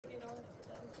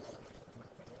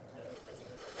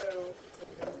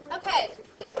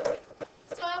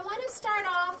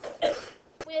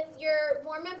with your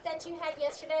warm-up that you had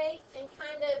yesterday and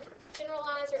kind of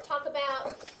generalize or talk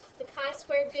about the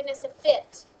chi-squared goodness of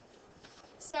fit.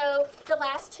 So the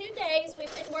last 2 days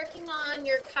we've been working on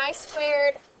your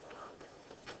chi-squared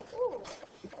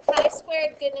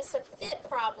goodness of fit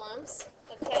problems,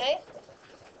 okay?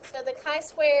 So the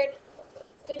chi-squared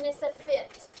goodness of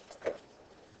fit.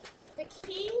 The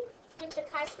key with the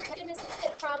chi-squared goodness of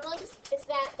fit problems is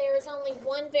that there is only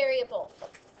one variable,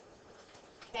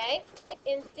 okay?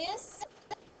 In this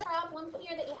problem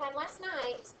here that you had last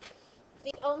night,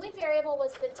 the only variable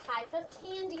was the type of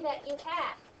candy that you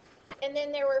had. And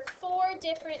then there were 4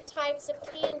 different types of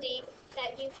candy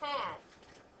that you had.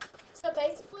 So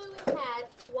basically we had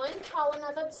one column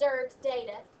of observed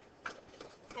data,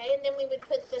 okay, and then we would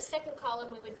put the second column,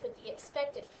 we would put the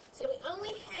expected. So we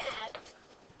only had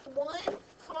one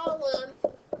column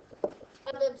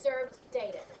of observed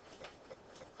data.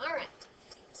 All right,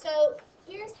 so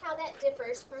here's how that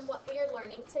differs from what we are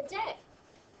learning today.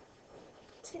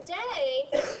 Today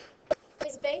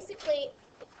is basically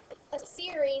a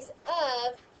series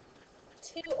of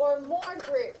 2 or more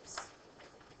groups.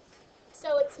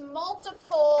 So it's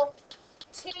multiple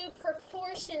 2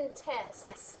 proportion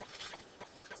tests.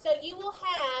 So you will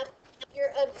have your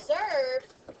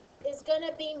observed is going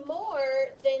to be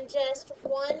more than just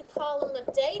one column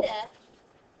of data.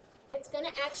 It's going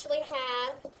to actually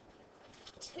have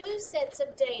 2 sets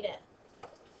of data.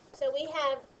 So we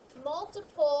have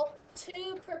multiple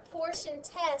 2 proportion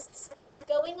tests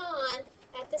going on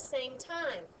at the same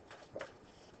time.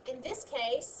 In this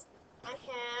case, I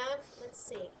have, let's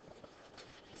see,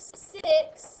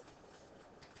 6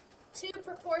 2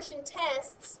 proportion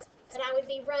tests that I would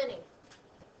be running.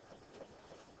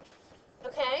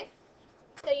 Okay?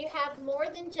 So you have more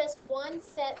than just one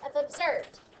set of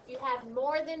observed. You have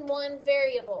more than one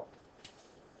variable.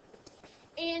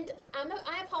 And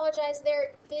I apologize,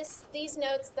 these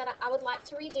notes that I would like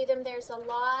to redo them. There's a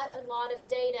lot of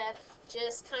data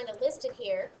just kind of listed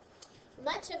here.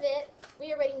 Much of it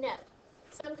we already know.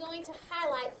 So I'm going to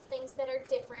highlight things that are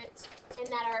different and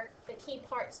that are the key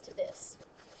parts to this.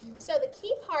 So the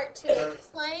key part to a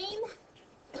plain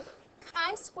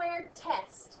chi-squared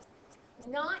test,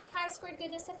 not chi-squared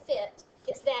goodness of fit,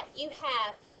 is that you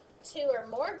have 2 or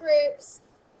more groups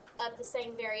of the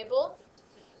same variable,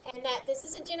 and that this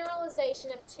is a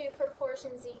generalization of 2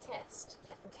 proportion z-test.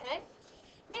 Okay?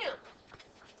 Now,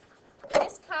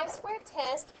 this chi-squared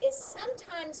test is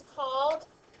sometimes called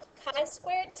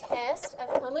chi-squared test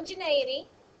of homogeneity.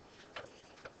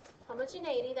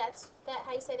 Homogeneity, that's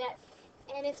how you say that.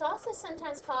 And it's also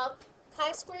sometimes called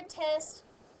chi-squared test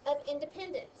of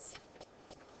independence.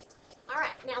 All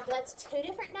right, now that's 2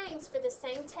 different names for the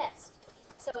same test.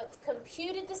 So it's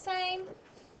computed the same,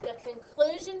 the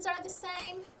conclusions are the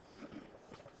same.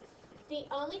 The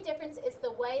only difference is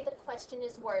the way the question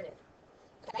is worded.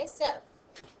 Okay, so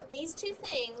these 2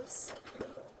 things,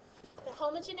 the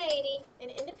homogeneity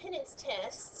and independence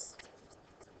tests,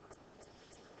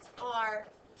 are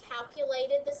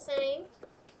calculated the same.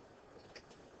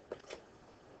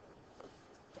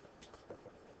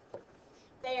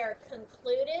 They are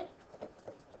concluded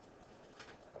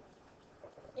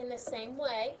in the same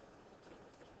way.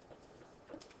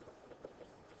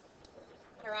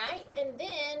 All right, and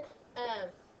then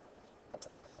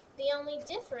the only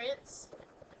difference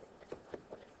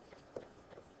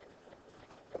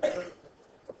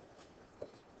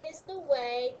is the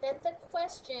way that the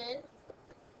question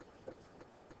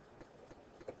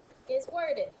is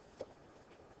worded.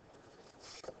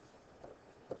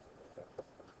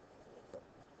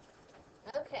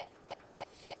 Okay,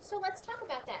 so let's talk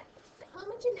about that.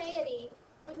 Homogeneity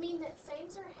would mean that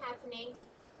things are happening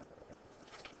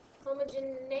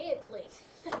homogeneously.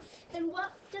 And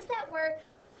what does that word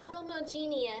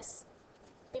homogeneous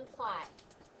imply?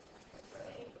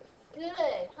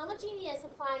 Good. Homogeneous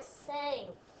implies same.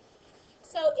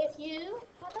 So if you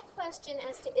have a question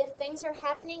as to if things are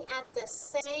happening at the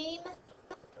same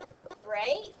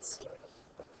rate,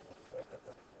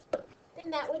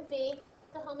 then that would be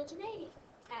the homogeneity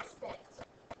aspect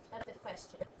of the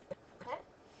question. Okay?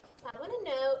 I want to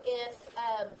know if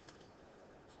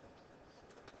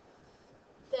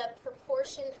the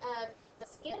proportion of the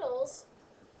Skittles,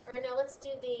 or no, let's do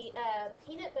the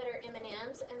peanut butter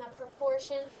M&Ms, and the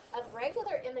proportion of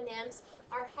regular M&Ms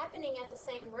are happening at the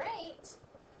same rate.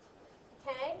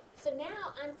 Okay? So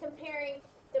now I'm comparing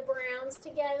the browns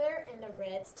together and the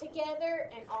reds together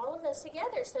and all of those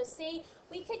together. So see,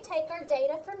 we could take our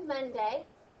data from Monday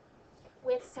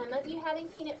with some of you having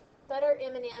peanut butter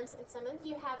M&Ms and some of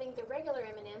you having the regular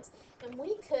M&Ms, and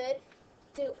we could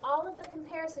do all of the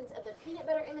comparisons of the peanut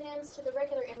butter M&Ms to the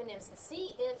regular M&Ms and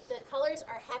see if the colors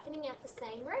are happening at the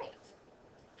same rate.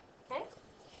 Okay?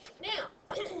 Now,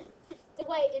 the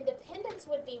way independence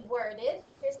would be worded,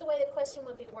 here's the way the question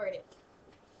would be worded.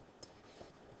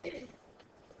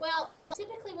 Well,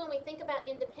 typically when we think about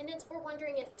independence, we're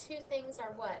wondering if two things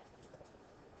are what?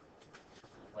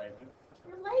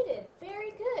 Related.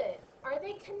 Very good. Are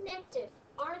they connected?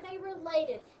 Are they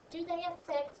related? Do they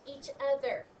affect each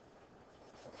other?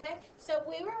 Okay, so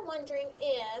we were wondering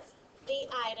if the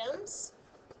items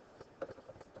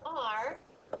are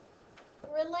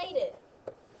related.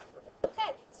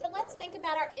 Okay, so let's think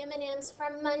about our M&Ms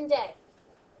from Monday.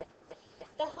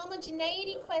 The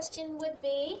homogeneity question would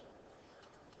be,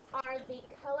 are the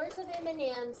colors of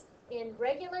M&Ms in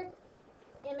regular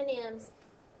M&Ms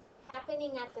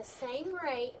happening at the same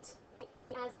rate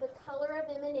as the color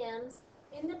of M&Ms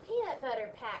in the peanut butter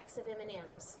packs of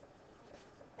M&Ms?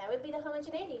 That would be the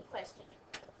homogeneity question.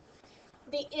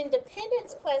 The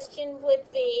independence question would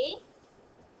be,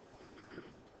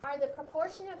 are the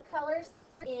proportion of colors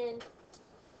in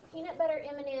peanut butter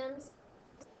M&Ms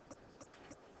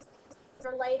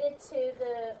related to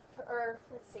the, or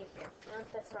let's see here, no,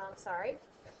 that's wrong, sorry.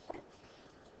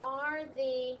 Are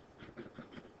the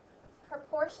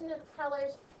proportion of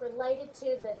colors related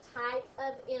to the type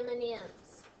of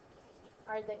M&Ms?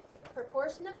 Are the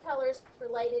proportion of colors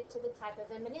related to the type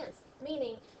of M&Ms?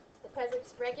 Meaning, because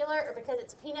it's regular or because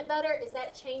it's peanut butter, is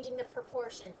that changing the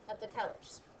proportion of the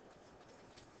colors?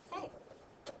 Okay.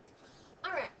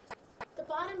 All right. The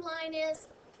bottom line is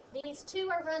these two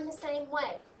are run the same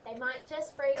way. They might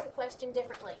just phrase the question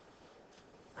differently.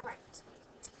 All right.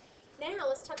 Now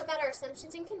let's talk about our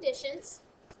assumptions and conditions.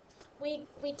 We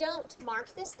don't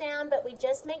mark this down, but we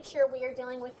just make sure we are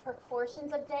dealing with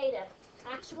proportions of data,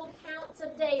 actual counts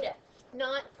of data,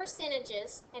 not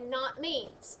percentages and not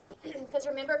means. Because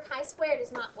remember, chi-squared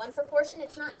is not one proportion,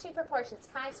 it's not two proportions.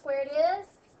 Chi-squared is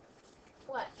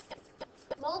what?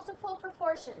 Multiple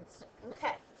proportions.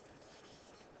 Okay.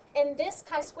 And this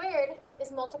chi-squared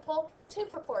is multiple two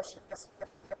proportions.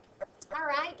 All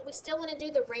right, we still want to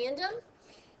do the random.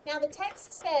 Now the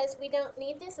text says we don't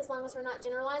need this as long as we're not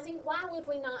generalizing. Why would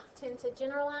we not tend to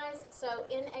generalize? So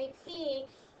in AP,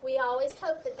 we always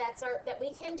hope that that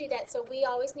we can do that. So we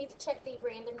always need to check the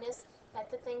randomness that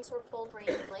the things were pulled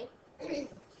randomly.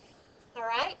 All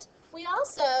right. We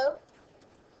also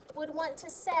would want to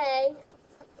say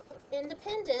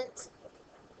independent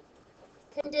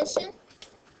condition.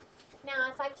 Now,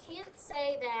 if I can't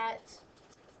say that,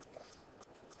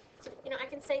 I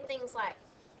can say things like,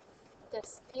 the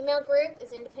female group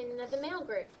is independent of the male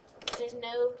group. There's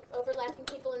no overlapping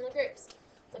people in the groups.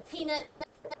 The peanut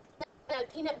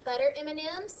butter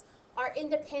M&Ms are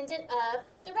independent of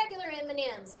the regular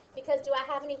M&Ms because do I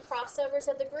have any crossovers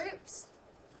of the groups?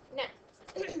 No.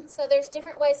 So there's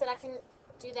different ways that I can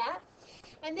do that.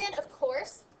 And then, of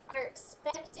course, our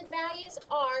expected values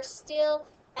are still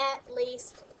at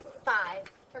least 5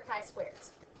 for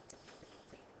chi-squareds.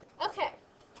 Okay.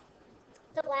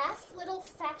 The last little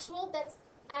factual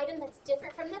item that's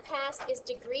different from the past is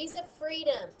degrees of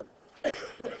freedom.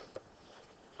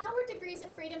 How are degrees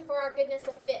of freedom for our goodness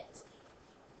of fit?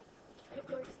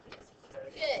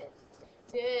 Good.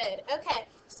 Good. Okay.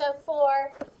 So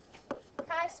for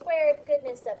chi-squared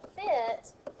goodness of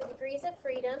fit, the degrees of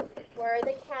freedom were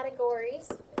the categories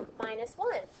minus 1.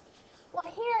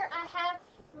 Well, here I have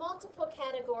multiple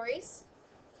categories,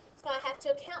 so I have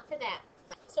to account for that.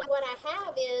 So what I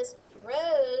have is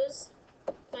rows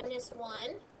minus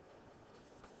 1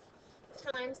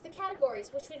 times the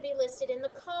categories, which would be listed in the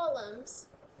columns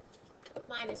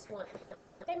minus 1.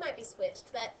 They might be switched,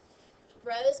 but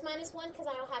rows minus 1 because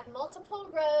I'll have multiple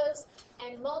rows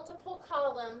and multiple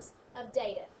columns of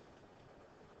data.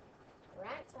 All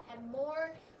right, so I have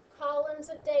more columns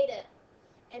of data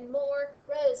and more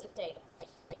rows of data.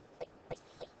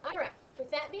 All right,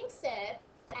 with that being said,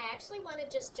 I actually want to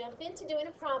just jump into doing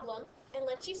a problem and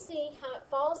let you see how it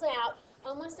falls out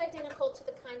almost identical to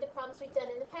the kind of problems we've done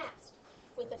in the past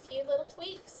with a few little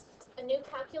tweaks, a new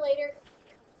calculator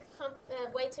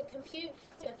way to compute.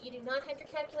 So if you do not have your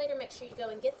calculator, make sure you go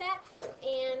and get that.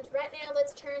 And right now,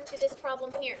 let's turn to this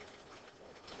problem here.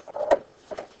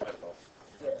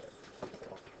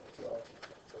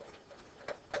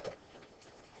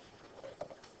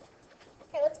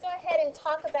 Okay, let's go ahead and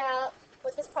talk about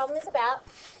what this problem is about.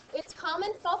 It's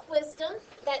common folk wisdom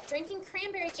that drinking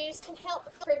cranberry juice can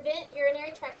help prevent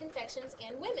urinary tract infections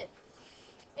in women.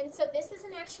 And so this is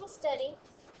an actual study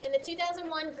in the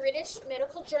 2001 British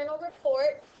Medical Journal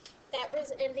report,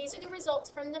 and these are the results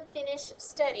from the Finnish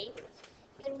study,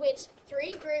 in which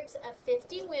 3 groups of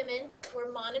 50 women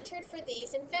were monitored for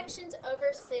these infections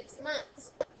over 6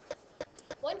 months.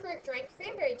 One group drank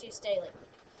cranberry juice daily.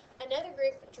 Another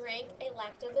group drank a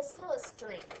lactobacillus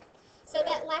drink. So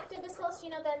that lactobacillus,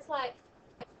 that's like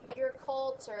your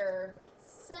cult or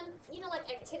some, like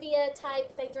Activia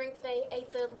type. They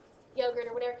ate the yogurt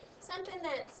or whatever. Something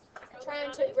that's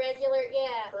trying to regulate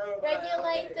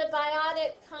the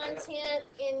biotic content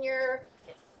in your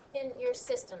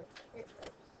system, your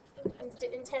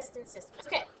intestine system.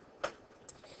 Okay.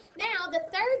 Now, the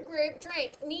third group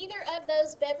drank neither of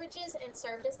those beverages and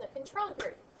served as the control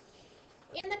group.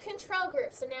 In the control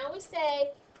group, so now we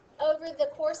say, over the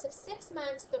course of 6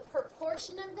 months, the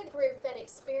proportion of the group that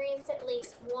experienced at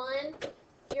least one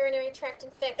urinary tract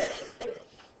infection.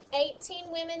 18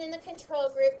 women in the control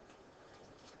group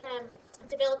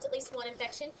developed at least one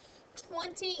infection,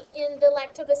 20 in the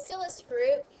lactobacillus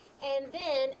group, and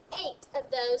then 8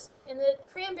 of those in the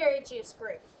cranberry juice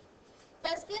group.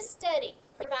 Does this study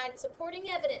provide supporting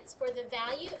evidence for the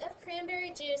value of cranberry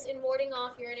juice in warding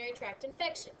off urinary tract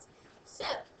infections? So,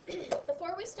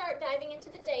 before we start diving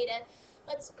into the data,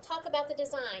 let's talk about the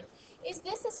design. Is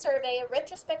this a survey, a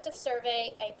retrospective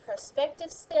survey, a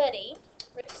prospective study,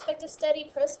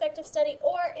 prospective study,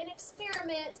 or an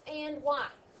experiment, and why?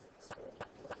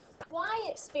 Why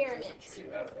experiment?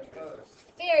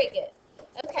 Very good.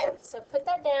 Okay, so put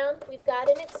that down. We've got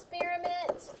an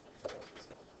experiment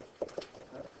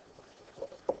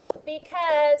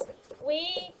because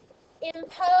we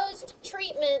imposed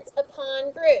treatments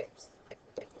upon groups.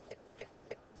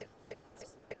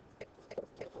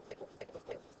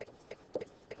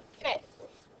 Okay.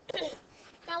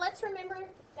 Now let's remember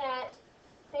that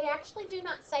they actually do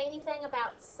not say anything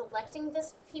about selecting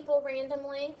this people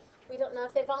randomly. We don't know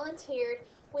if they volunteered.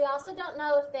 We also don't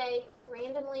know if they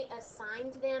randomly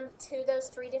assigned them to those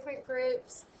 3 different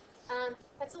groups.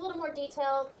 That's a little more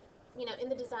detailed, in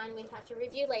the design we'd have to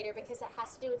review later because that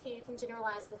has to do with who you can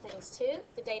generalize the things to,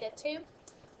 the data to.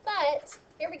 But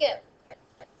here we go.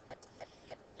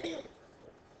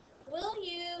 Will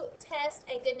you test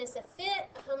a goodness of fit,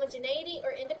 a homogeneity,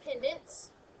 or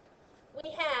independence?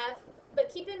 We have,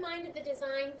 but keep in mind the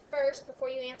design first before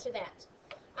you answer that.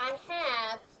 I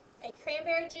have a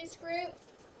cranberry juice group,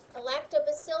 a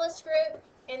lactobacillus group,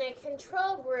 and a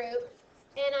control group,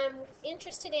 and I'm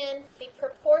interested in the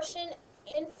proportion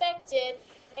infected,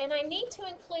 and I need to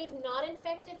include not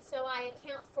infected so I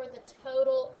account for the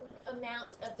total amount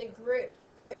of the group.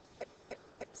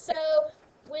 So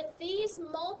with these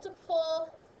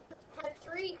multiple, I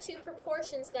have two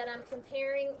proportions that I'm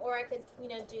comparing, or I could,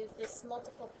 do this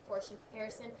multiple proportion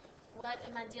comparison. What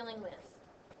am I dealing with?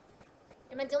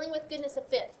 Am I dealing with goodness of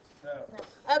fit? No.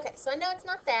 Okay, so I know it's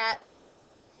not that.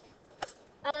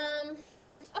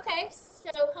 Okay,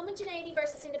 so homogeneity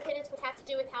versus independence would have to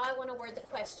do with how I want to word the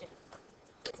question.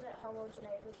 Isn't it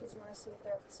homogeneity because you want to see if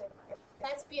they're at the same height?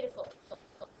 That's beautiful.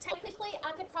 Technically,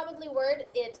 I could probably word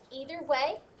it either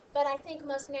way, but I think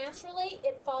most naturally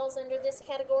it falls under this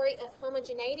category of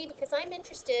homogeneity because I'm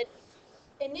interested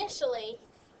initially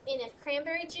in if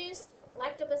cranberry juice,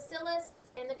 lactobacillus,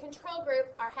 and the control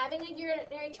group are having a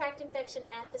urinary tract infection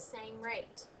at the same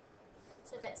rate.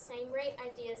 So that same rate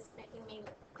idea is making me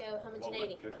go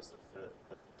homogeneity. What would goodness of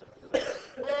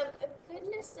fit? A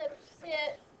goodness of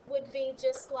fit would be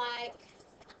just like,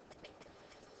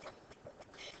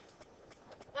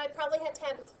 I'd probably have to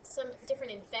have some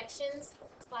different infections,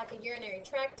 like a urinary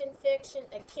tract infection,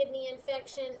 a kidney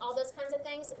infection, all those kinds of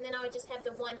things, and then I would just have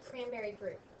the one cranberry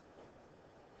group.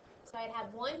 So I'd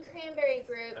have one cranberry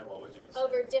group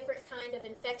over different kind of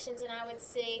infections, and I would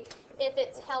see if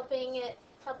it's helping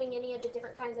any of the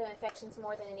different kinds of infections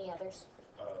more than any others.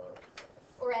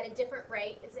 Or at a different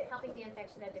rate. Is it helping the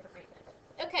infection at a different rate?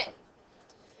 Okay.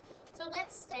 So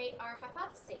let's state our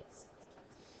hypotheses.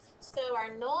 So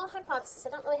our null hypothesis, I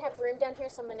don't really have room down here,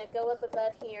 so I'm going to go up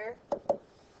above here.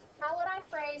 How would I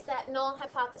phrase that null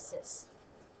hypothesis?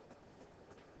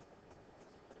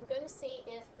 I'm going to see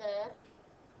if the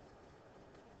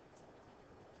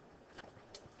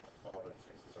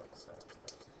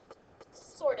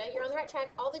sorta. You're on the right track.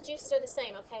 All the juices are the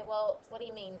same. Okay, well, what do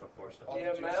you mean?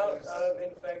 The amount of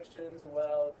infections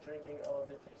while drinking all of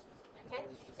the juices. Okay.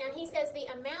 Now he says the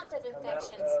amount of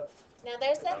infections. Now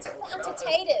that's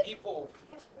quantitative. People.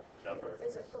 Number.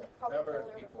 Is it Number of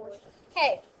probably people.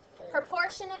 Okay.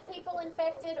 Proportion of people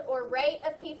infected or rate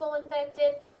of people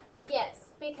infected? Yes,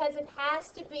 because it has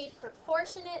to be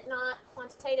proportionate, not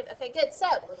quantitative. Okay, good. So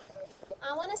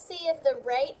I want to see if the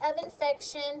rate of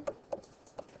infection.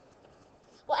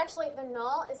 Well, actually, the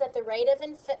null is at the rate of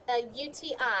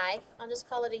UTI. I'll just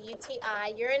call it a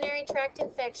UTI, urinary tract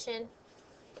infection,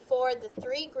 for the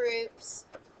 3 groups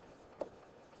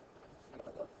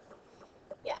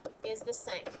the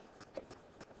same.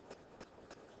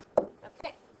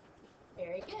 Okay,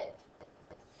 very good.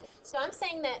 So I'm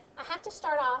saying that I have to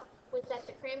start off with that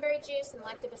the cranberry juice and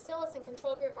lactobacillus and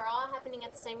control group are all happening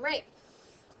at the same rate.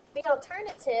 The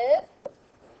alternative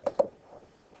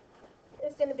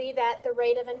is going to be that the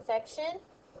rate of infection,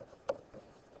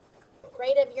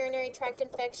 rate of urinary tract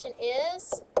infection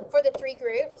is, for the three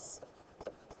groups,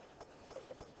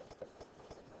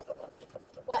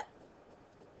 what?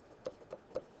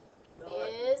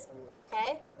 Is,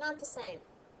 okay, not the same.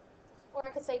 Or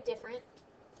I could say different.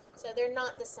 So they're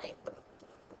not the same.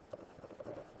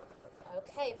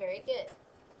 Okay, very good.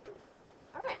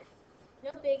 All right,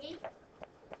 no biggie.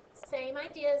 Same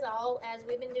idea as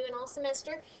we've been doing all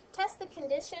semester. Test the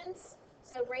conditions.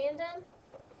 So random.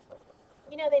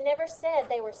 You know, they never said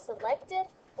they were selected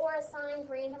or assigned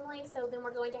randomly, so then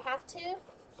we're going to have to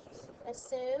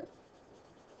assume.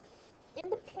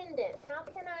 Independent. How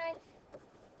can I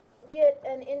get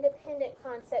an independent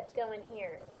concept going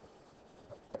here?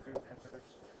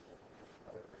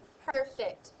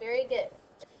 Perfect. Very good.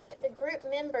 The group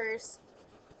members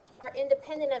are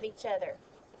independent of each other.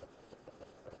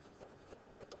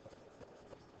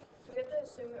 Do we have to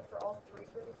assume it for all three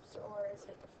groups, or is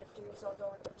it do these all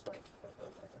go into like?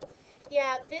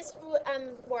 Yeah, I'm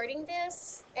wording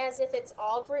this as if it's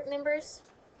all group members.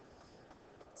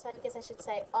 So I guess I should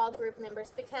say all group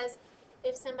members, because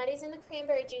if somebody's in the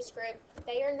cranberry juice group,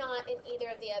 they are not in either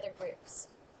of the other groups.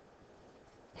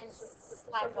 And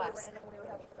likewise. Random, we would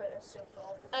have to put assume for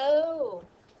all. Oh.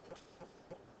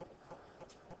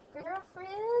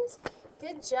 Girlfriends,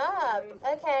 good job.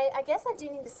 Okay, I guess I do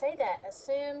need to say that.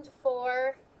 Assumed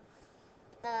for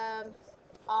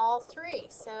all three.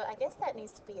 So I guess that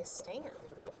needs to be a stand.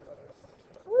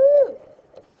 Woo!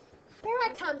 Here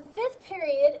I come, fifth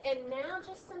period, and now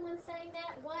just someone saying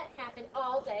that. What happened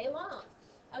all day long?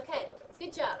 Okay,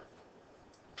 good job.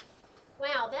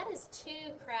 Wow, that is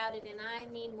too crowded, and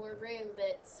I need more room,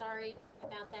 but sorry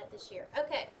about that this year.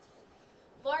 Okay,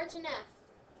 large enough.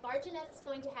 Large enough is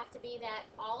going to have to be that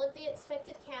all of the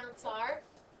expected counts are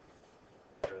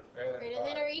greater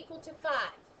than or equal to 5.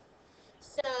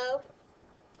 So,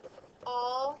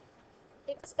 all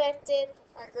expected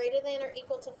are greater than or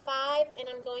equal to 5, and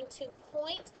I'm going to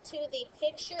point to the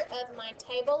picture of my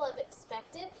table of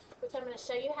expected, which I'm going to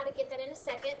show you how to get that in a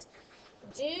second.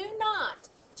 Do not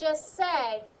just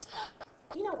say,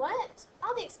 you know what?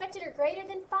 All the expected are greater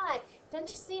than 5. Don't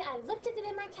you see? I looked at it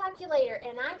in my calculator,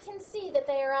 and I can see that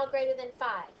they are all greater than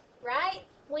 5. Right?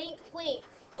 Wink, wink.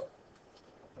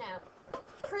 No.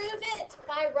 Prove it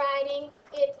by writing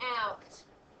it out.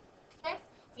 Okay?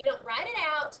 If you don't write it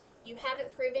out, you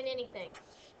haven't proven anything.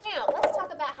 Now, let's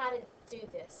talk about how to do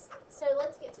this. So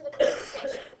let's get to the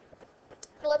computation.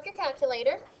 Pull up your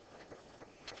calculator.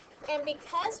 And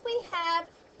because we have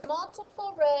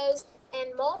multiple rows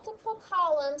and multiple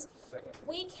columns,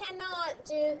 we cannot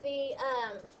do the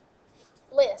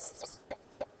lists,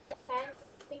 okay?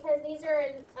 Because these are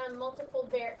in more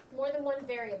than one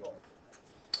variable.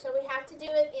 So we have to do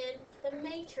it in the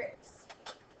matrix,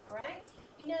 all right?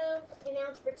 You know, in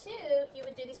Algebra 2, you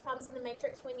would do these problems in the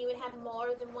matrix when you would have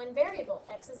more than one variable,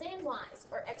 x's and y's,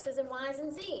 or x's and y's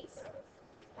and z's.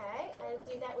 Okay,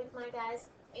 I do that with my guys,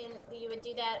 and you would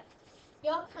do that.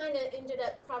 Y'all kind of ended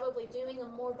up probably doing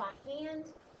them more by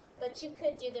hand, but you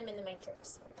could do them in the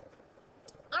matrix.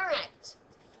 All right,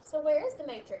 so where is the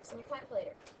matrix in your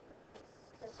calculator?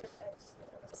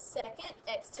 Second,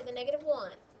 x to the negative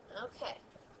 1. Okay.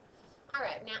 All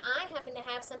right, now I happen to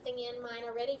have something in mine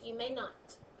already. You may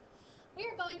not. We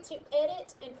are going to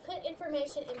edit and put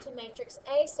information into matrix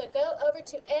A, so go over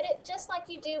to edit just like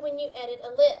you do when you edit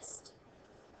a list.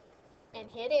 And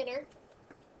hit enter.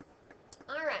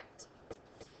 All right.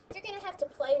 You're going to have to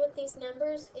play with these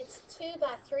numbers. It's 2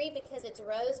 by 3 because it's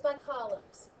rows by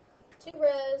columns. 2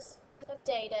 rows of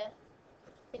data,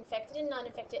 infected and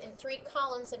non-infected, and 3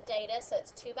 columns of data, so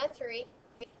it's 2 by 3.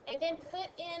 And then put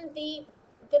in the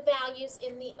values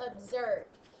in the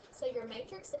observed. So your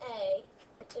matrix A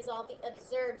is all the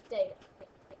observed data.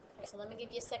 Okay, so let me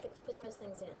give you a second to put those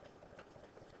things in.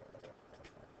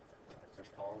 The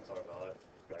columns are not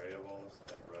variables,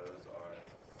 and rows are.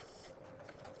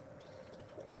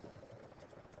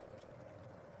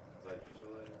 Is that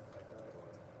usually like that, or?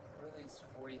 Really, it's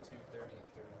 42, 30,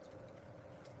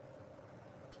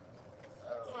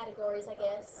 32. Categories, I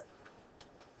guess.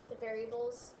 The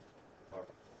variables Or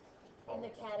and the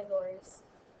columns, categories.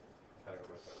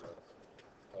 categories are rows.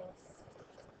 Yes.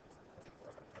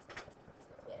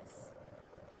 Yes.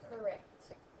 Correct.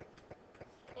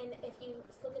 And if you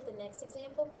look at the next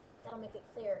example, that'll make it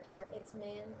clearer. It's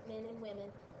men and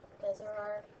women. Those are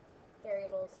our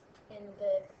variables. And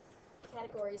the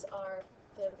categories are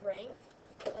the rank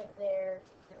of their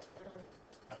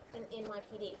in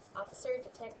NYPD. Officer,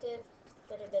 detective,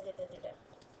 da da da da da da da.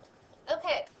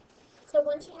 Okay, so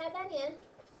once you have that in,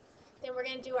 then we're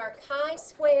going to do our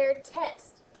chi-squared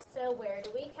test. So where do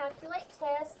we calculate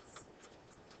tests?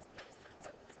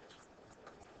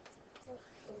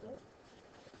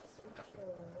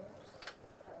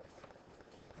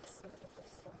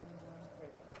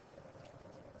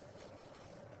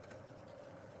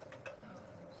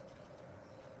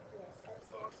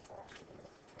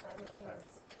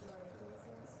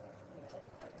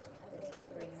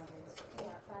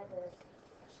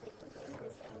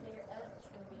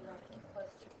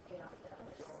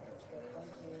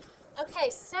 Okay,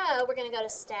 so we're going to go to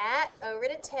stat, over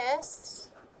to tests.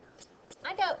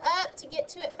 I go up to get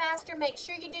to it faster. Make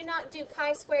sure you do not do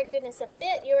chi-squared goodness of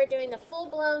fit. You are doing the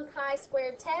full-blown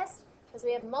chi-squared test because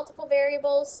we have multiple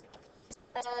variables.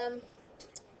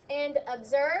 And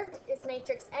observed is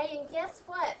matrix A. And guess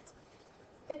what?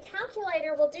 The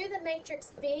calculator will do the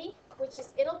matrix B, which is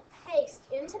it'll paste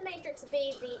into matrix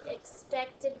B the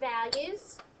expected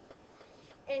values.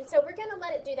 And so we're going to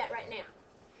let it do that right now.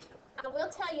 I will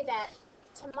tell you that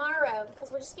tomorrow,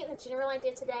 because we're just getting a general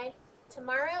idea today,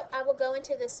 tomorrow I will go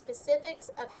into the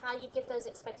specifics of how you get those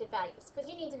expected values, because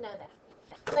you need to know that.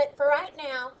 But for right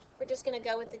now, we're just going to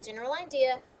go with the general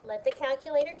idea, let the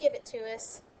calculator give it to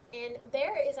us, and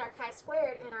there is our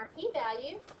chi-squared and our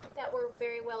p-value that we're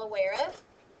very well aware of.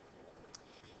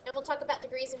 And we'll talk about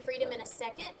degrees of freedom in a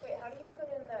second. Wait, how do you put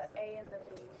in the A and the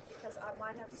B? Because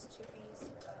mine has two B's.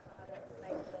 How to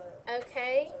make the...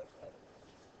 Okay.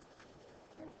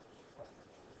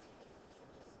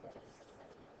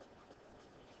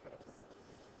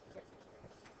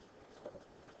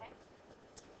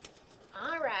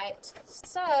 All right,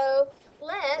 so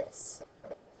let's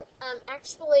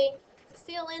actually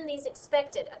fill in these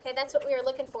expected. Okay, that's what we were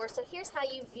looking for. So here's how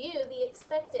you view the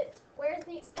expected. Where's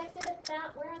the expected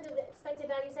about? Where are the expected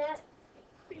values at?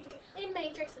 In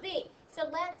matrix B. So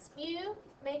let's view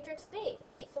matrix B.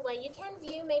 The way you can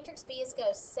view matrix B is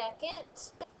go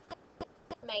second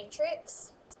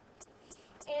matrix,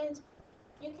 and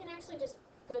you can actually just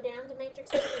go down to matrix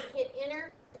B and hit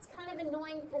enter. It's kind of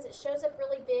annoying because it shows up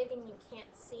really big and you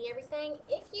can't see everything.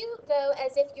 If you go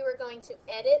as if you were going to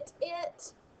edit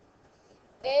it,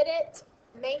 edit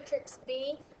matrix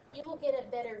B, you will get a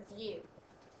better view.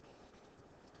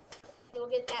 You'll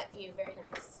get that view very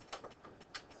nice.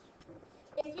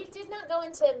 If you did not go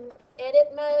into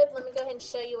edit mode, let me go ahead and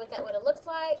show you what that would have looked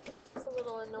like. It's a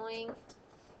little annoying.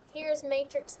 Here's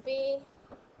matrix B,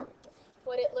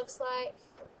 what it looks like.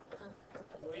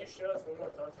 Will you show us one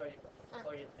more time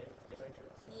how you think the matrix?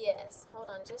 Yes, hold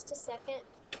on just a second.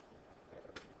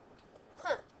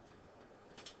 Huh.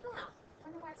 Wow, I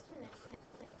wonder why it's doing that.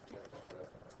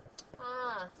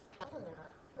 I don't know.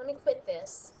 Let me quit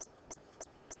this.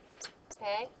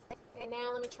 Okay, and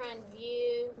now let me try and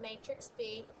view matrix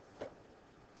B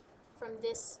from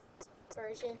this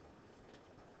version.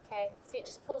 Okay, see it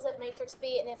just pulls up matrix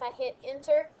B, and if I hit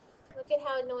enter, look at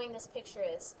how annoying this picture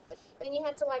is. Then you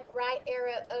have to like right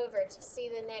arrow over to see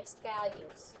the next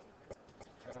values.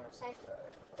 Okay.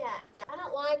 Yeah, I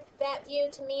don't like that view.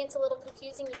 To me, it's a little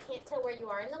confusing. You can't tell where you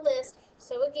are in the list.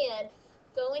 So again,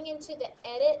 going into the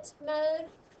edit mode,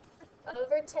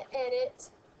 over to edit,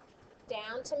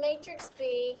 down to matrix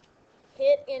B,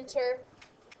 hit enter,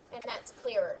 and that's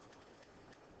clearer.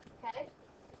 Okay?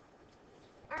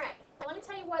 All right, I want to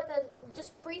tell you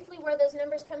just briefly where those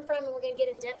numbers come from, and we're going to get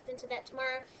in depth into that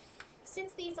tomorrow.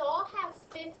 Since these all have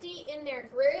 50 in their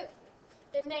group,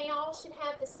 then they all should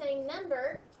have the same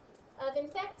number of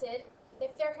infected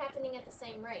if they're happening at the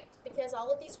same rate, because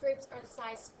all of these groups are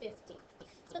size 50.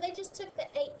 So they just took the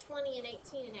 8, 20, and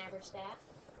 18 and averaged that.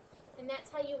 And that's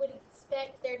how you would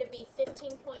expect there to be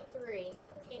 15.3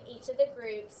 in each of the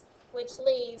groups, which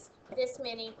leaves this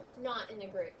many not in the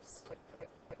groups,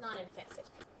 not infected.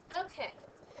 Okay,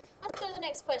 let's go to the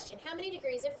next question. How many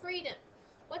degrees of freedom?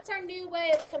 What's our new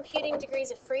way of computing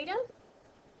degrees of freedom?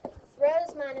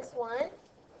 Rows minus 1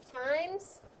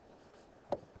 times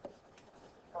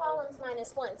columns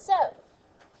minus 1. So,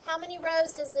 how many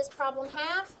rows does this problem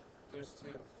have? There's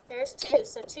two. There's 2,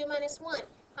 so 2 minus 1.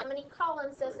 How many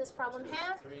columns does this problem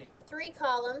have? 3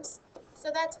 columns. So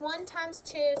that's 1 times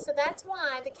 2. So that's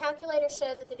why the calculator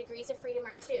showed that the degrees of freedom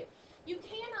are 2. You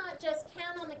cannot just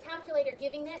count on the calculator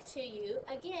giving that to you.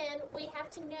 Again, we have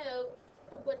to know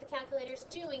what the calculator is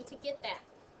doing to get that.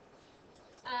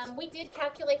 We did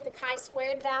calculate the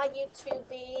chi-squared value to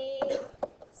be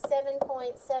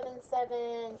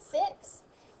 7.776,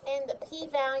 and the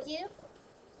p-value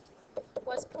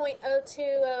was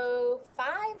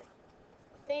 0.0205.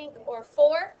 think, or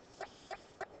 4.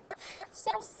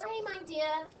 So same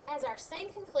idea as our same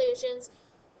conclusions.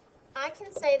 I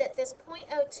can say that this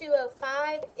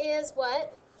 0.0205 is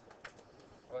what?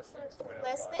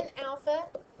 Less than alpha,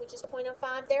 which is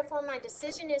 0.05. Therefore, my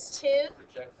decision is to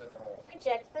Reject the null.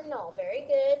 reject the null. Very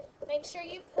good. Make sure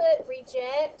you put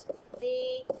reject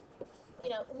the,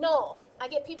 null. I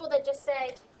get people that just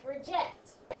say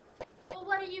reject. Well,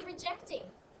 what are you rejecting?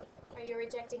 Are you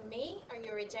rejecting me? Are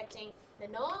you rejecting the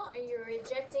null? Are you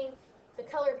rejecting the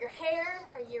color of your hair?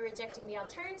 Are you rejecting the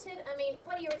alternative? I mean,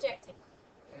 what are you rejecting?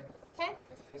 Okay?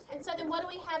 And so then what do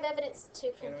we have evidence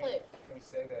to conclude? Can we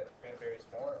say that cranberry is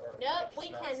more? Or Nope, we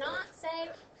just not cannot say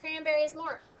cranberry is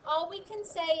more. All we can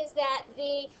say is that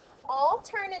the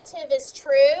alternative is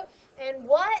true. And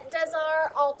what does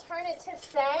our alternative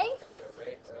say? The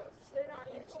rate of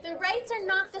The rates are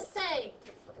not the same.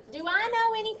 Do I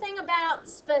know anything about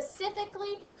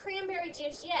specifically cranberry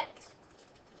juice yet?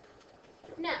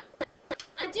 No.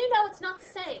 I do know it's not the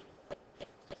same.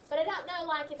 But I don't know,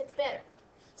 like, if it's better.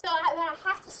 So I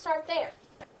have to start there.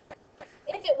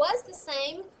 If it was the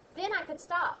same, then I could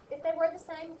stop. If they were the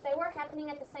same, if they were happening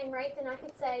at the same rate, then I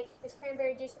could say, is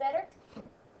cranberry juice better?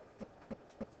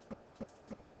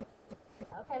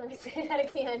 Okay, let me say that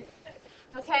again.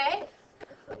 Okay?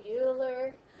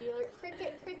 Bueller,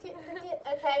 cricket.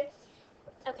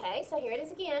 Okay, so here it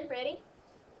is again. Ready?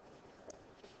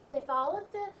 If all of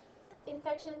the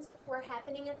infections were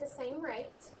happening at the same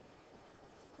rate,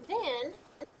 then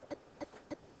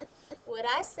would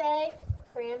I say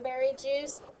cranberry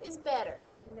juice is better?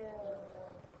 No.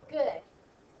 Good.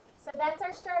 So that's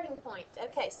our starting point.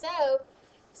 Okay, so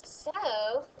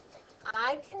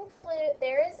I conclude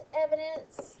there is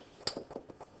evidence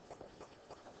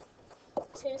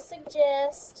to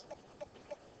suggest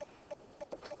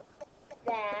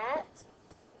that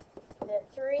the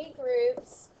 3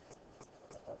 groups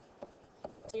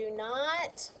do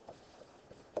not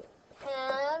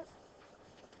have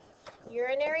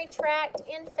urinary tract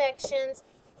infections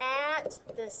at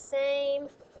the same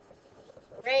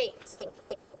rate.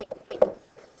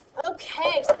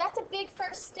 Okay, so that's a big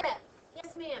first step.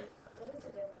 Yes, ma'am. What is the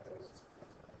difference?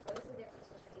 What is the difference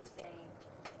between saying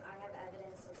I have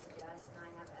evidence to suggest and I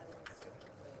have evidence to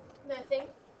conclude? Nothing.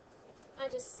 I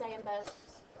just say them both.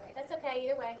 That's okay,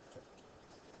 either way.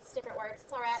 It's different words.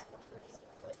 It's all right.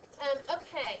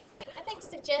 Okay. I think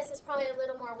suggest is probably a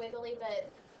little more wiggly, but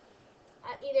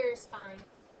either is fine.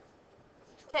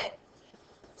 Okay.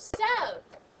 So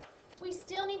we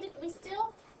still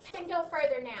can go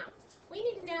further now. We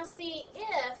need to now see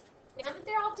if, now that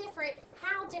they're all different,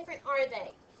 how different are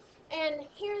they? And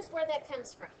here's where that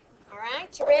comes from. All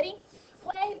right, you ready?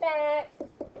 Way back,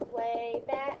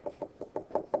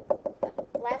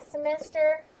 last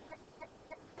semester,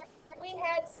 we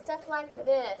had stuff like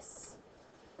this.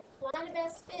 Line of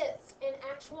best fits and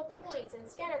actual points and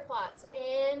scatter plots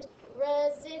and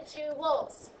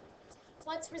residuals.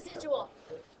 What's residual?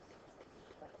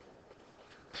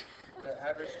 the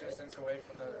average distance away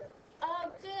from the. Oh,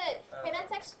 good. Okay,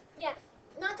 that's actually, yeah,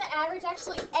 not the average.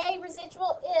 Actually, a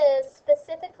residual is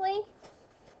specifically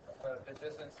The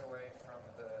distance away from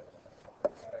the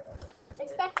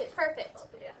expected. Perfect.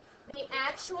 The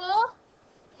actual,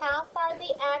 how far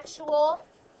the actual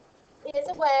is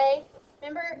away.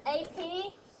 Remember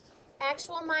AP?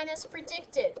 Actual minus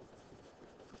predicted.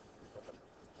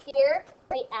 Here,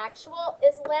 the actual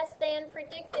is less than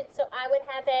predicted, so I would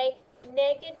have a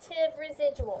negative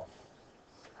residual.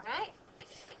 All right?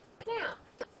 Now,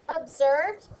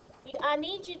 observed, I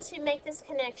need you to make this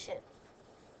connection.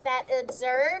 That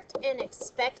observed and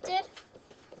expected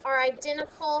are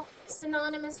identical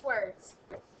synonymous words.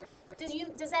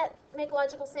 Does that make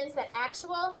logical sense that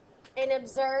actual and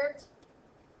observed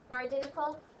are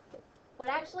identical? What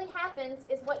actually happens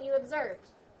is what you observed,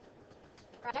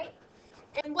 right?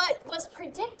 And what was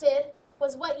predicted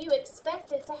was what you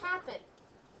expected to happen.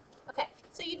 Okay,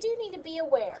 so you do need to be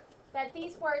aware that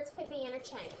these words could be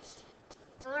interchanged.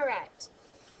 All right.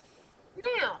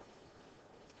 Now,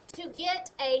 to get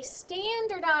a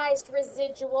standardized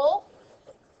residuals,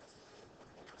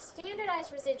 we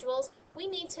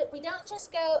don't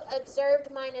just go observed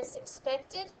minus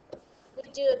expected. We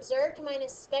do observed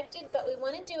minus expected, but we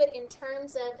want to do it in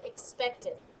terms of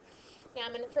expected. Now,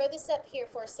 I'm going to throw this up here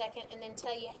for a second and then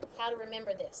tell you how to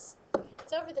remember this.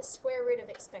 It's over the square root of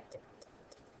expected.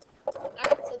 All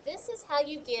right, so this is how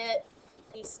you get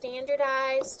the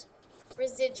standardized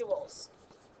residuals.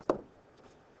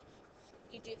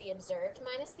 You do the observed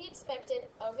minus the expected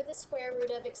over the square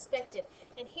root of expected.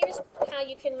 And here's how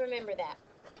you can remember that.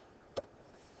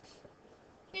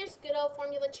 Here's good old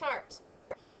formula chart.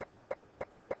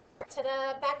 To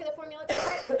Ta-da! Back of the formula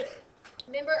chart.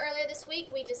 Remember earlier this week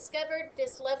we discovered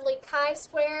this lovely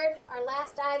chi-squared, our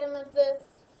last item of the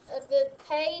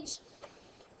page.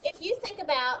 If you think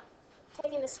about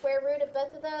taking the square root of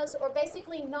both of those, or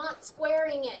basically not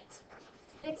squaring it,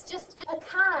 it's just a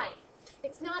chi.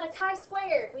 It's not a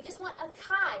chi-squared. We just want a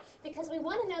chi because we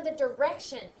want to know the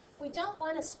direction. We don't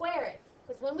want to square it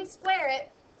because when we square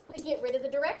it, we get rid of the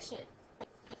direction.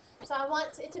 So I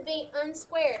want it to be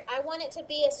unsquared. I want it to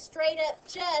be a straight up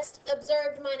just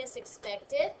observed minus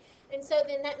expected. And so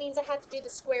then that means I have to do the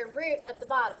square root of the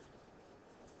bottom.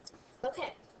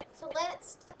 Okay, so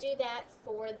let's do that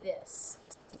for this.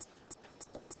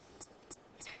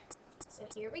 So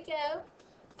here we go.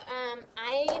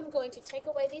 I am going to take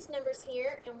away these numbers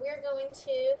here, and we're going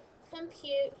to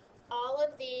compute all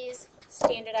of these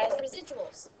standardized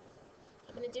residuals.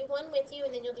 I'm going to do one with you,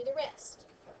 and then you'll do the rest.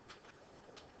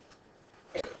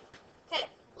 Okay,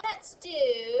 let's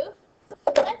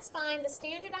find the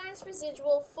standardized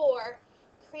residual for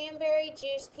cranberry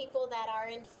juice people that are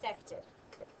infected.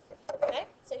 Okay,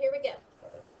 so here we go.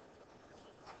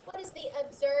 What is the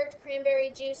observed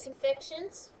cranberry juice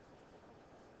infections?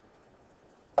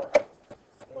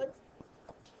 What?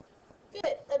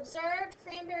 Good. Observed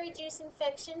cranberry juice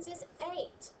infections is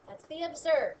 8. That's the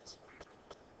observed.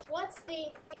 What's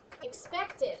the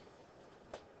expected?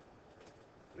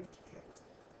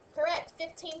 Correct,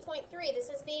 15.3. This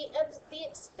is the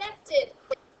expected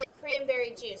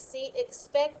cranberry juice. See,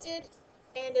 expected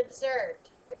and observed.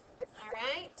 All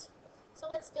right? So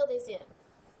let's fill these in.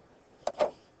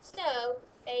 So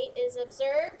 8 is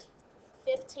observed,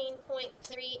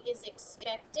 15.3 is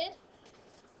expected,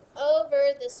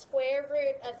 over the square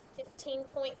root of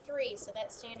 15.3. So that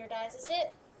standardizes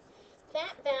it.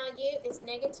 That value is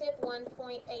negative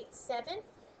 1.87.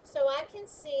 So I can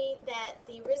see that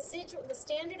the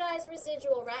standardized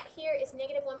residual right here is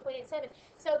negative 1.87.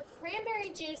 So cranberry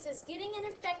juice is getting an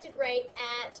infected rate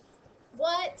at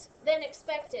what than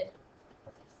expected?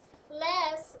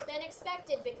 Less than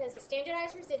expected because the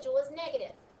standardized residual is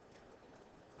negative.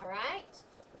 All right?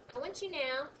 I want you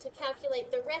now to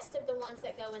calculate the rest of the ones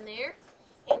that go in there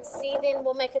and see, then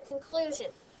we'll make a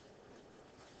conclusion.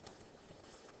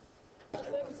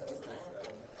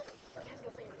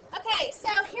 Okay, so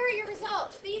here are your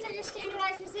results. These are your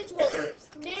standardized residuals.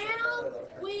 Now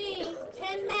we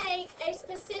can make a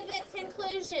specific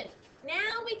conclusion.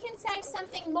 Now we can say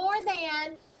something more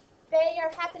than they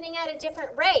are happening at a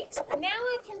different rate. Now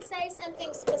I can say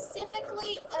something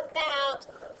specifically about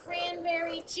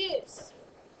cranberry juice.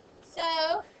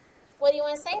 So, what do you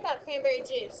want to say about cranberry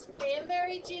juice?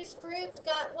 Cranberry juice group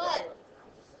got what?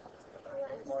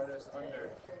 Minus under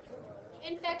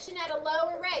Infection at a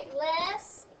lower rate,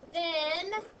 less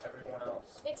than everyone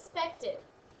else. expected.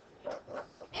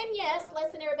 And yes,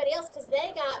 less than everybody else because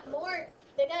they got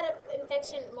an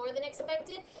infection more than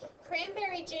expected.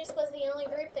 Cranberry juice was the only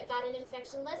group that got an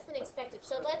infection less than expected.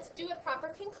 So let's do a proper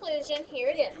conclusion. Here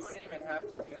it You is. wouldn't even have to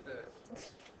do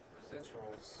the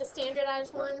residuals. The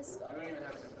standardized ones. You wouldn't even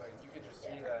have to, you could just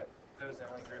see that those the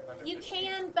only group under You 15.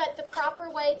 can, but the proper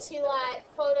way to, like,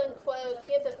 quote unquote,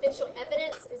 give official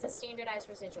evidence is a standardized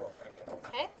residual.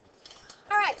 Okay?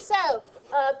 All right, so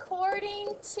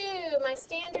according to my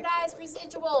standardized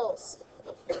residuals.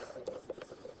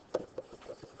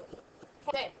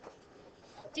 Okay.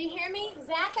 Do you hear me?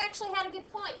 Zach actually had a good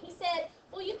point. He said,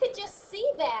 well, you could just see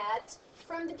that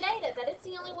from the data, that it's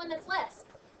the only one that's less.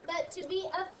 But to be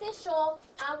official,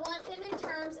 I want them in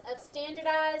terms of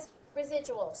standardized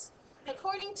residuals.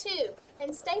 According to,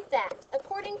 and state that,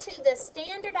 according to the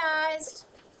standardized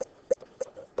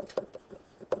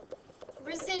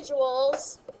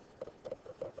residuals,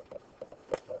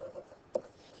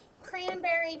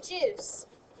 cranberry juice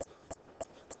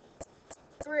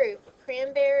group,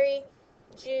 cranberry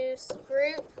juice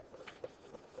group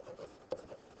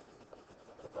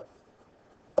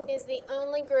is the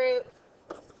only group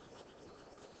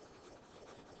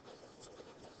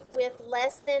with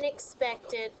less than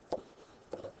expected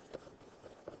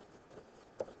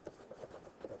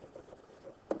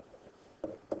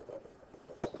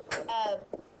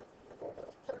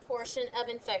proportion of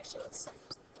infections,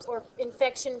 or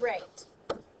infection rate,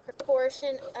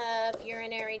 proportion of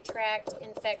urinary tract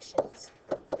infections.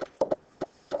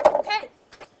 Okay,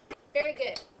 very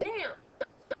good. Now,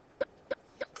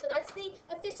 so that's the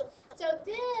official. So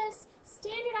this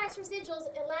standardized residuals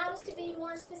allowed us to be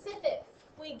more specific.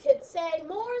 We could say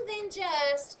more than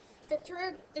just the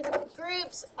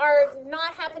groups are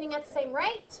not happening at the same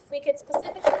rate. We could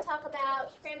specifically talk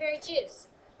about cranberry juice.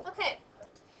 Okay.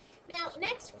 Now,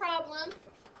 next problem,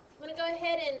 I'm going to go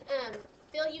ahead and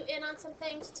fill you in on some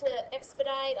things to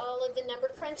expedite all of the number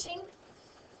crunching.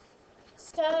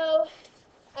 So,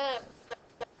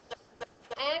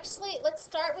 actually, let's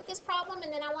start with this problem,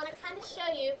 and then I want to kind of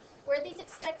show you where these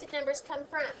expected numbers come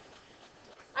from.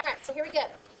 All right, so here we go.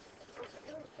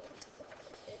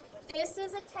 This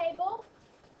is a table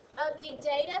of the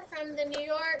data from the New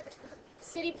York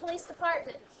City Police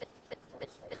Department.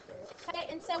 Okay,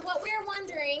 and so what we're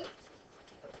wondering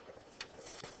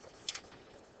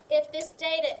if this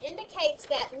data indicates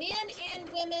that men and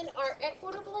women are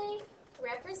equitably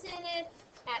represented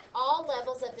at all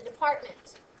levels of the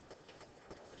department.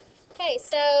 Okay,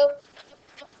 so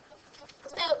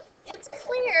it's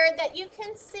clear that you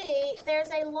can see there's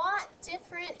a lot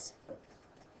different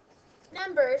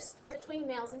numbers between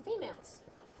males and females.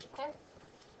 Okay,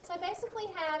 so I basically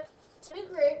have two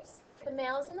groups, the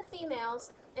males and the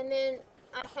females, and then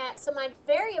so my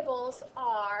variables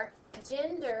are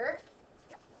gender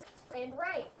and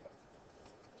rank.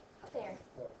 There.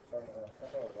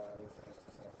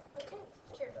 Okay,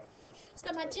 sure.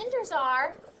 So my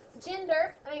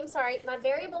my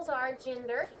variables are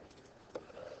gender.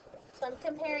 So I'm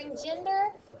comparing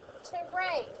gender to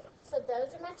rank. So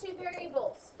those are my two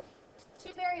variables.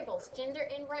 Gender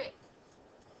and rank.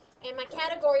 And my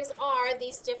categories are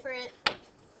these different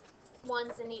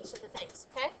ones in each of the things,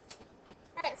 okay?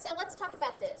 All right, so let's talk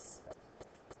about this.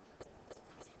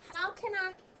 How can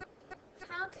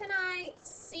I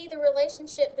see the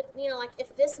relationship, like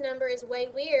if this number is way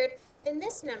weird than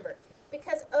this number?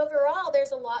 Because overall,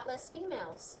 there's a lot less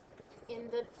females in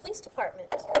the police department.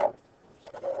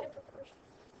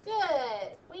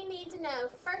 Good. We need to know,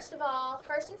 first and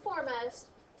foremost,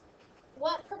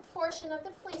 what proportion of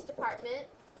the police department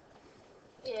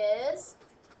is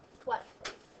what?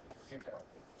 Female.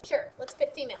 Sure, let's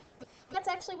pick female. That's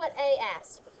actually what A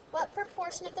asked. What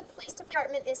proportion of the police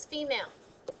department is female?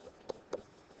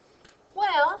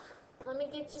 Well, let me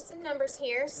get you some numbers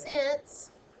here.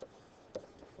 Since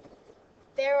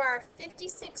there are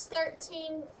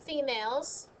 5,613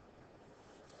 females,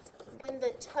 and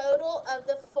the total of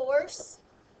the force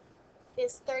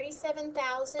is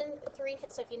 37,003.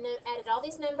 So if you added all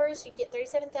these numbers, you get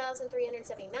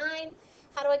 37,379.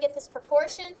 How do I get this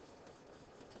proportion?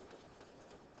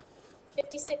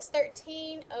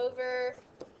 5,613 over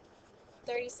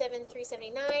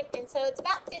 37,379, and so it's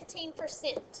about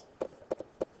 15%.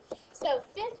 So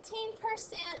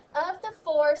 15% of the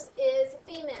force is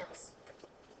females.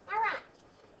 All right,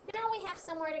 now we have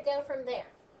somewhere to go from there.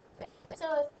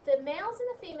 So if the males and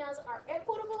the females are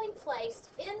equitably placed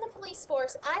in the police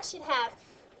force, I should have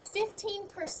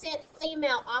 15%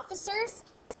 female officers,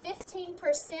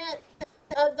 15%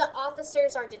 of the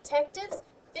officers are detectives,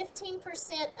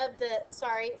 15% of the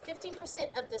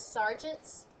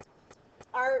sergeants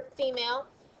are female,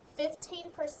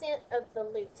 15% of the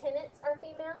lieutenants are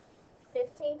female,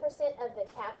 15% of the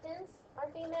captains are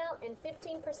female, and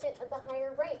 15% of the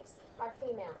higher ranks are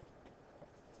female.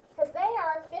 Because they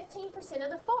are 15% of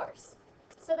the force.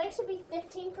 So they should be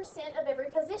 15% of every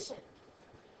position.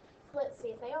 Let's see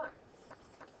if they are.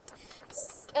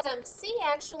 C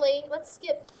actually, let's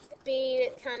skip B.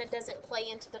 It kind of doesn't play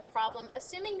into the problem.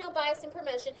 Assuming no bias in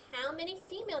promotion, how many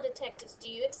female detectives do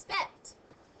you expect?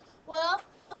 Well,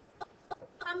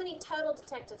 how many total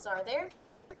detectives are there?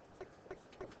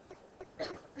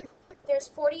 There's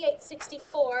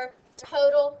 4,864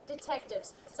 total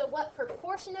detectives. So what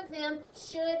proportion of them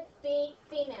should be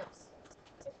females?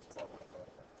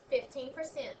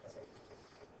 15%.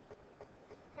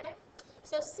 Okay?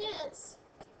 So since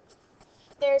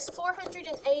there's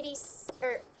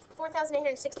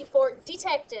 4,864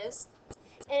 detectives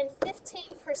and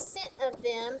 15% of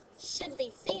them should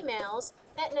be females,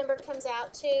 that number comes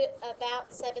out to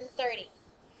about 730.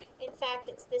 In fact,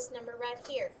 it's this number right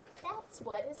here. That's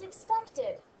what is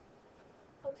expected.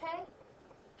 Okay?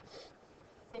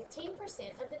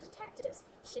 15% of the detectives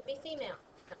should be female.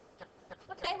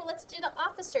 Okay, well, let's do the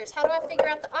officers. How do I figure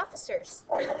out the officers?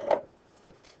 If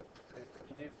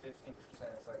you do 15%,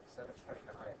 it's like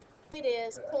 729. It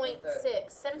is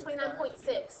 0.6,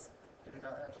 729.6. You do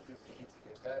not have to do P to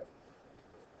get that,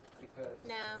 because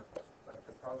No, like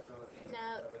the probability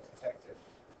No. of a detective,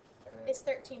 and then, it's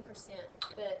 13%,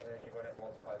 but and then you want to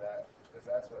multiply that, because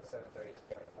that's what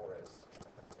 730.4 is.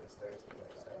 It's 13%.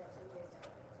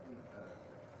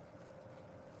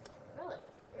 really?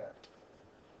 Yeah.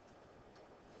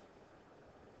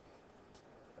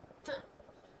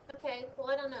 Okay, well,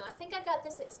 I don't know. I think I got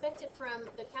this expected from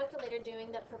the calculator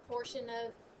doing the proportion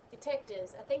of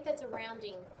detectives. I think that's a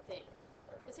rounding thing.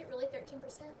 Is it really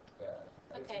 13%? Yeah.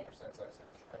 Okay. 15% is like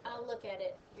 729. I'll look at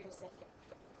it here in a second.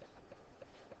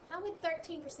 How would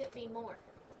 13% be more?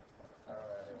 I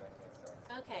don't know, that didn't make any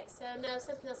sense. Okay, so no,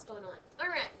 something else going on. All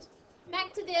right,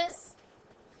 back to this.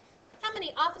 How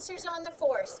many officers on the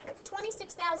force?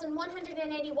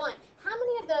 26,181. How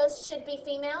many of those should be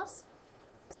females?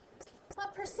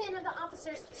 What percent of the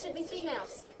officers should be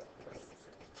females?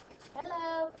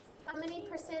 Hello? How many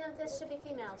percent of this should be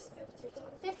females?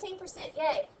 15%,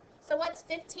 yay. So what's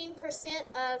 15%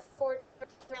 of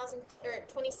 4,000 or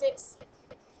 26?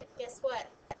 Guess what?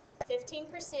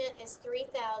 15% is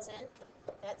 3,000.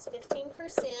 That's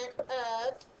 15%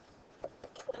 of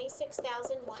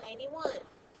 26,181.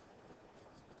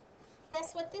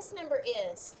 Guess what this number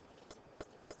is?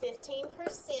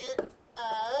 15%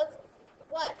 of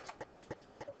what?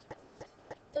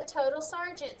 The total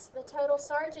sergeants. The total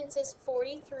sergeants is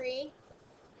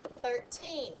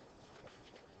 4313.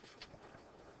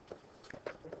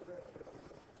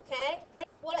 Okay?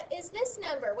 What is this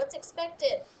number? What's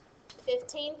expected?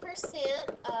 15%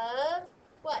 of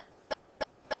what?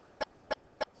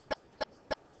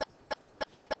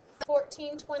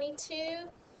 1422.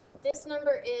 This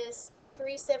number is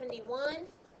 371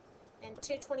 and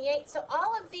 228. So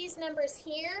all of these numbers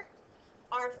here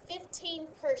are 15%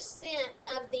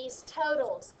 of these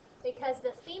totals because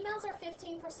the females are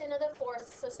 15% of the force,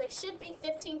 so they should be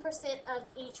 15% of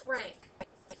each rank.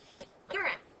 All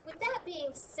right, with that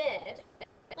being said,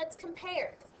 let's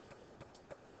compare.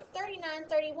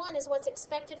 3931 is what's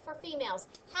expected for females.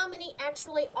 How many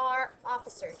actually are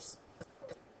officers?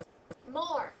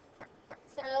 More.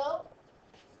 So,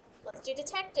 let's do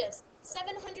detectives.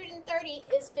 730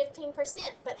 is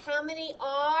 15%, but how many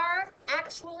are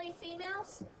actually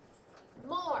females?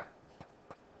 More.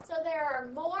 So there are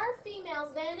more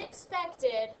females than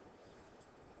expected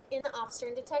in the officer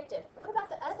and detective. What about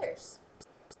the others?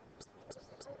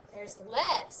 There's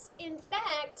less. In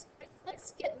fact, let's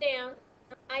skip down.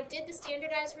 I did the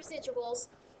standardized residuals.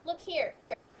 Look here.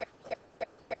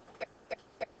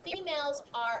 Females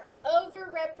are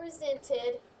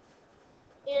overrepresented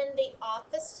in the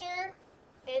officer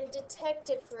and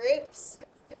detective groups,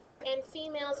 and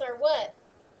females are what?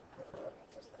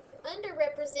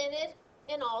 Underrepresented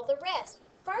in all the rest.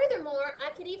 Furthermore, I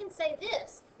could even say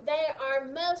this. They are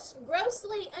most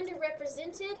grossly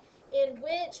underrepresented in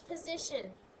which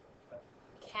position?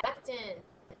 Captain.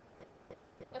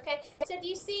 Okay, so do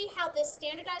you see how this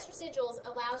standardized residuals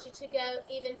allows you to go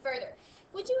even further?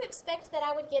 Would you expect that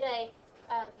I would get a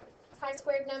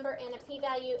chi-squared number and a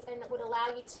p-value and it would allow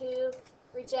you to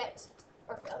reject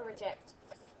or fail to reject?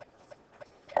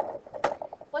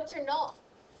 What's your null?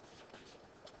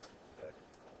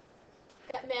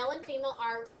 That male and female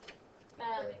are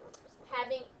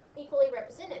having equally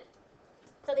represented.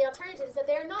 So the alternative is that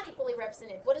they are not equally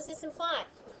represented. What does this imply?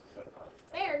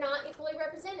 They are not equally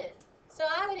represented. So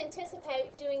I would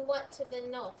anticipate doing what to the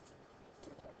null?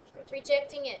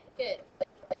 Rejecting it. Good.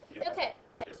 Okay.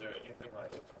 Is there anything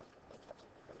like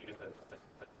you get the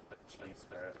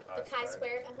chi-squared, The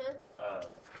chi-squared,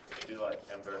 you do like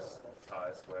inverse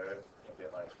chi-squared, you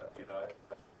get like a p-value?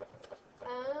 I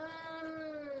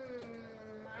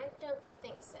don't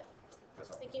think so. I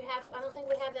don't think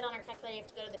we have that on our calculator. You have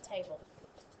to go to the table.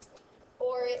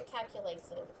 Or it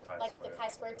calculates it. Like the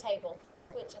chi-squared table,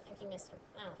 which I think you missed.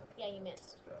 Oh, yeah, you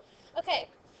missed. Okay,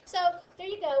 so there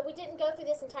you go. We didn't go through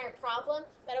this entire problem,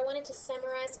 but I wanted to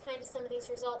summarize kind of some of these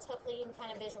results. Hopefully you can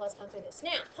kind of visualize going through this.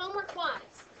 Now,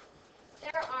 homework-wise,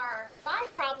 there are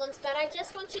 5 problems, but I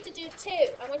just want you to do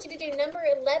 2. I want you to do number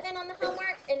 11 on the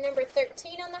homework and number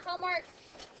 13 on the homework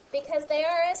because they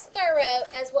are as thorough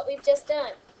as what we've just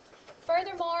done.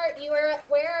 Furthermore,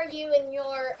 where are you in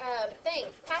your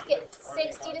packet?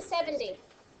 60 to 70.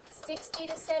 60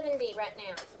 to 70 right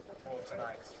now. Well,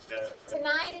 tonight. Yeah.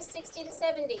 Tonight is 60 to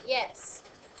 70, yes.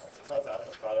 Sometimes I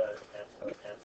thought